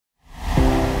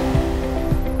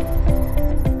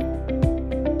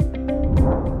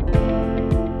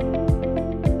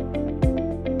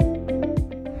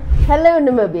Hello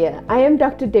Namibia, I am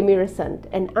Dr. Resandt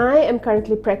and I am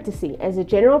currently practicing as a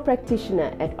general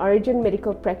practitioner at Origin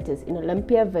Medical Practice in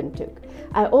Olympia, Windhoek.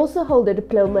 I also hold a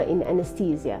diploma in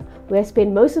anesthesia, where I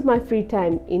spend most of my free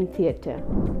time in theatre.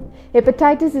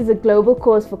 Hepatitis is a global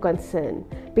cause for concern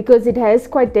because it has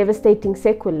quite devastating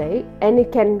sequelae and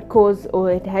it can cause,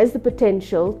 or it has the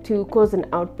potential to cause, an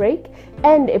outbreak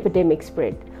and epidemic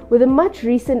spread. With a much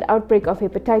recent outbreak of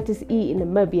hepatitis E in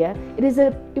Namibia, it is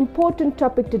an important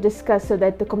topic to discuss so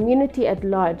that the community at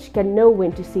large can know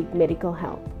when to seek medical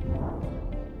help.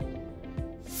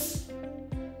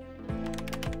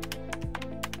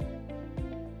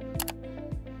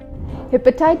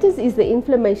 Hepatitis is the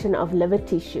inflammation of liver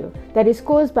tissue that is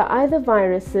caused by either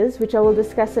viruses, which I will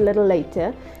discuss a little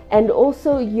later, and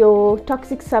also your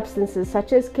toxic substances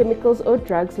such as chemicals or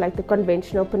drugs like the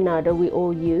conventional Panado we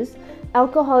all use.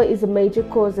 Alcohol is a major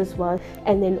cause as well,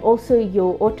 and then also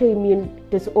your autoimmune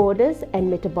disorders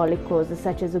and metabolic causes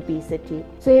such as obesity.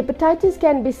 So hepatitis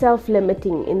can be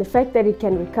self-limiting in the fact that it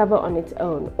can recover on its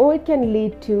own, or it can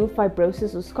lead to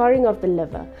fibrosis or scarring of the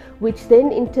liver, which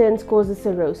then in turn causes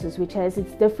cirrhosis, which has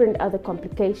its different other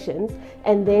complications,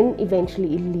 and then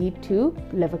eventually lead to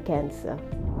liver cancer.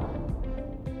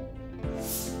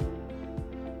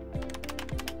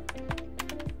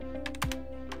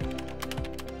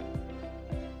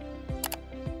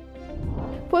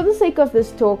 For the sake of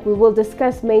this talk, we will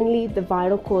discuss mainly the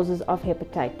viral causes of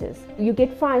hepatitis. You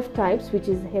get 5 types, which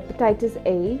is hepatitis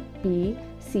A, B,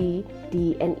 C,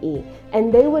 D, and E,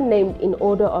 and they were named in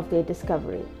order of their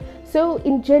discovery. So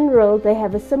in general, they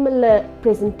have a similar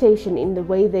presentation in the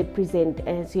way they present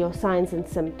as your signs and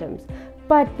symptoms,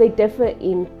 but they differ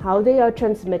in how they are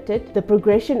transmitted, the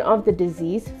progression of the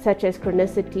disease, such as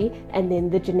chronicity, and then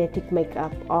the genetic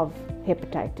makeup of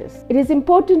hepatitis. It is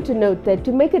important to note that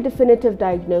to make a definitive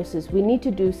diagnosis, we need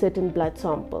to do certain blood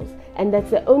samples, and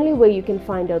that's the only way you can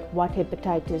find out what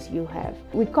hepatitis you have.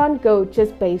 We can't go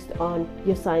just based on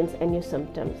your signs and your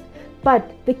symptoms. But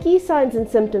the key signs and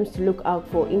symptoms to look out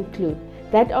for include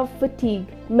that of fatigue,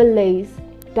 malaise,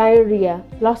 diarrhea,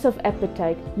 loss of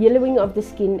appetite, yellowing of the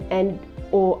skin and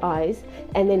or eyes,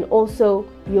 and then also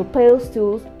your pale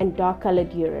stools and dark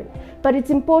colored urine. But it's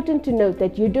important to note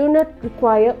that you do not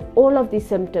require all of these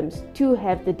symptoms to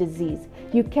have the disease.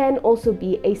 You can also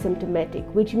be asymptomatic,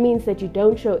 which means that you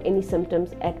don't show any symptoms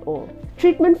at all.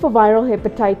 Treatment for viral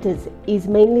hepatitis is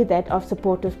mainly that of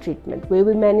supportive treatment, where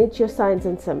we manage your signs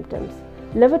and symptoms.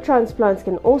 Liver transplants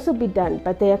can also be done,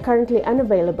 but they are currently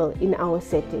unavailable in our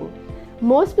setting.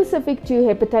 More specific to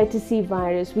hepatitis C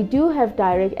virus, we do have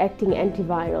direct acting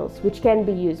antivirals which can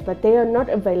be used, but they are not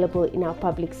available in our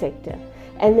public sector.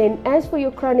 And then as for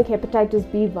your chronic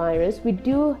hepatitis B virus, we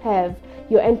do have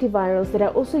your antivirals that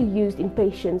are also used in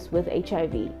patients with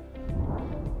HIV.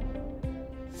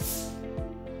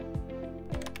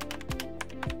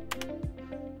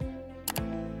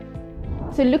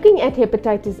 So looking at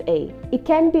hepatitis A, it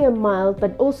can be a mild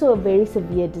but also a very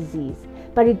severe disease,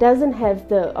 but it doesn't have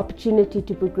the opportunity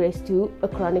to progress to a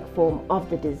chronic form of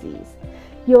the disease.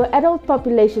 Your adult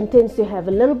population tends to have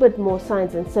a little bit more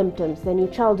signs and symptoms than your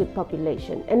childhood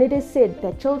population, and it is said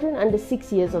that children under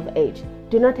 6 years of age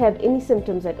do not have any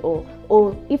symptoms at all,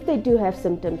 or if they do have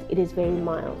symptoms, it is very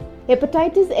mild.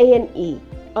 Hepatitis A and E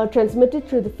are transmitted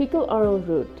through the fecal-oral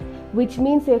route, which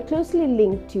means they are closely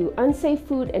linked to unsafe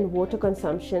food and water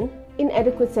consumption,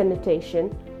 inadequate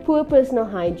sanitation, poor personal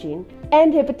hygiene,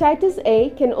 and hepatitis A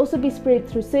can also be spread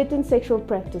through certain sexual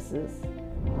practices.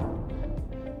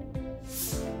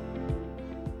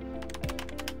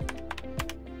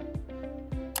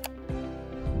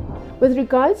 With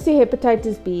regards to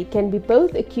hepatitis B, it can be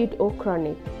both acute or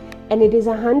chronic, and it is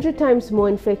 100 times more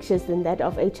infectious than that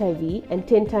of HIV and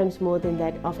 10 times more than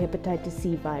that of hepatitis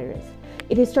C virus.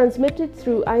 It is transmitted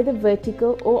through either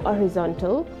vertical or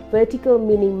horizontal, vertical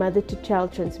meaning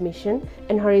mother-to-child transmission,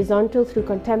 and horizontal through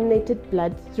contaminated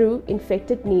blood through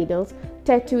infected needles,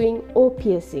 tattooing, or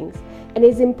piercings. And it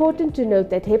is important to note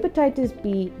that hepatitis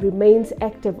B remains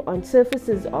active on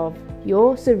surfaces of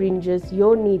your syringes,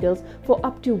 your needles, for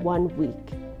up to 1 week.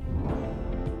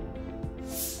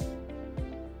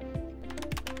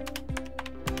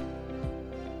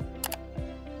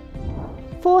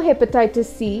 For hepatitis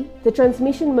C, the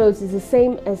transmission modes is the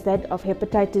same as that of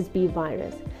hepatitis B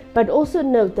virus. But also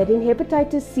note that in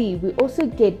hepatitis C, we also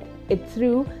get it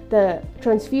through the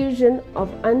transfusion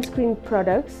of unscreened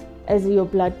products as your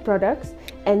blood products,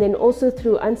 and then also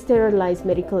through unsterilized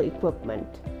medical equipment.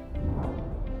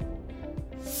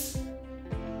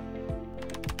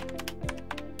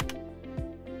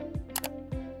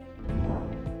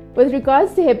 With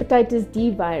regards to hepatitis D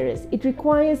virus, it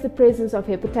requires the presence of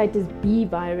hepatitis B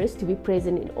virus to be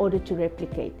present in order to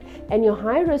replicate. And your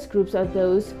high-risk groups are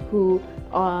those who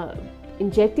are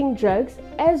injecting drugs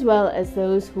as well as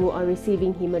those who are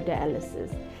receiving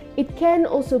hemodialysis. It can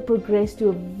also progress to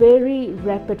a very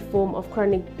rapid form of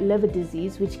chronic liver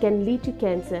disease, which can lead to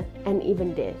cancer and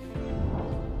even death.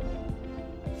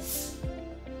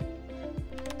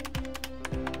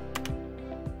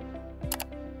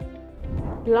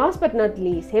 Last but not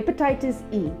least, hepatitis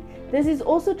E. This is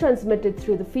also transmitted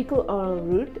through the fecal-oral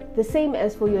route, the same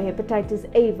as for your hepatitis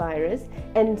A virus,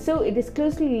 and so it is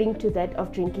closely linked to that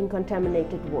of drinking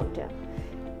contaminated water.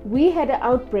 We had an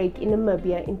outbreak in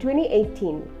Namibia in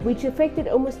 2018, which affected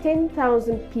almost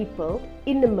 10,000 people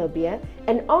in Namibia,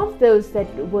 and of those that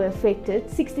were affected,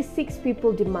 66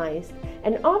 people demised,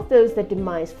 and of those that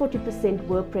demised, 40%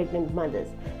 were pregnant mothers.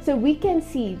 So we can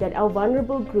see that our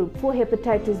vulnerable group for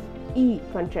hepatitis E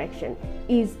contraction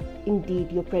is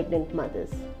indeed your pregnant mothers.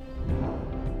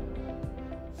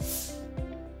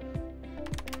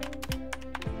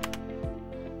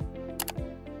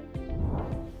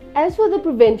 As for the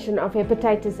prevention of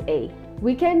hepatitis A,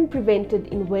 we can prevent it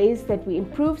in ways that we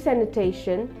improve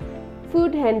sanitation,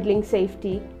 food handling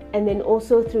safety, and then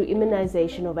also through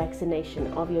immunization or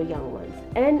vaccination of your young ones,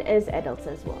 and as adults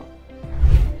as well.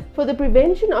 For the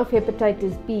prevention of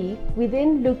hepatitis B, we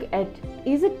then look at,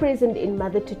 is it present in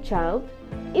mother to child?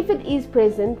 If it is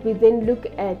present, we then look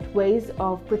at ways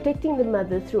of protecting the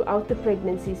mother throughout the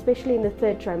pregnancy, especially in the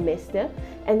third trimester,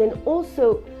 and then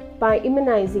also by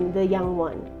immunizing the young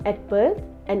one at birth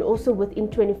and also within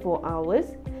 24 hours.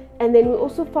 And then we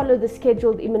also follow the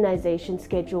scheduled immunization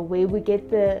schedule where we get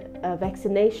the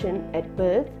vaccination at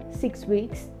birth, 6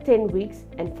 weeks, 10 weeks,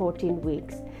 and 14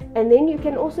 weeks. And then you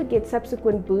can also get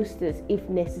subsequent boosters if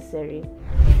necessary.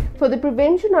 For the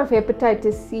prevention of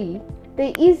hepatitis C,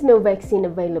 there is no vaccine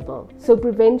available, so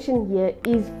prevention here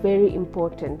is very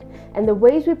important. And the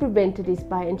ways we prevent it is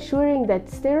by ensuring that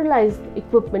sterilized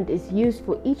equipment is used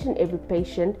for each and every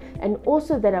patient, and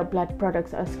also that our blood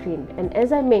products are screened. And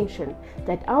as I mentioned,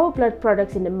 that our blood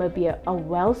products in Namibia are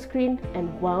well screened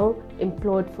and well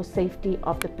employed for safety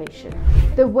of the patient.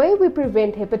 The way we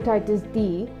prevent hepatitis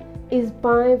D is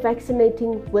by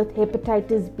vaccinating with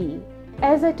hepatitis B.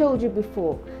 As I told you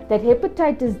before, that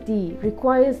hepatitis D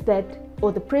requires that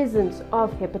or the presence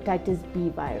of hepatitis B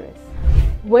virus.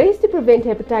 Ways to prevent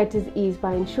hepatitis E is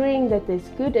by ensuring that there's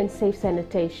good and safe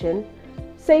sanitation,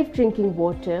 safe drinking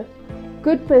water,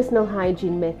 good personal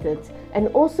hygiene methods, and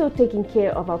also taking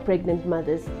care of our pregnant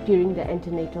mothers during the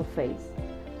antenatal phase.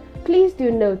 Please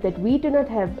do note that we do not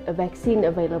have a vaccine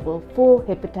available for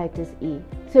hepatitis E,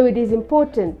 so it is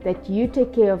important that you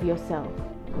take care of yourself.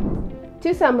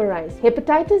 To summarize,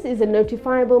 hepatitis is a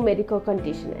notifiable medical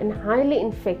condition and highly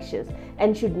infectious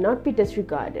and should not be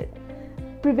disregarded.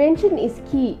 Prevention is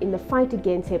key in the fight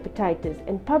against hepatitis,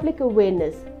 and public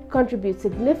awareness contributes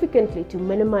significantly to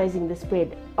minimizing the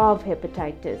spread of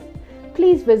hepatitis.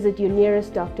 Please visit your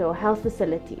nearest doctor or health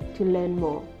facility to learn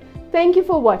more. Thank you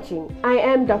for watching. I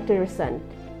am Dr. Resandt,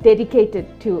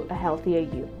 dedicated to a healthier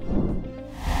you.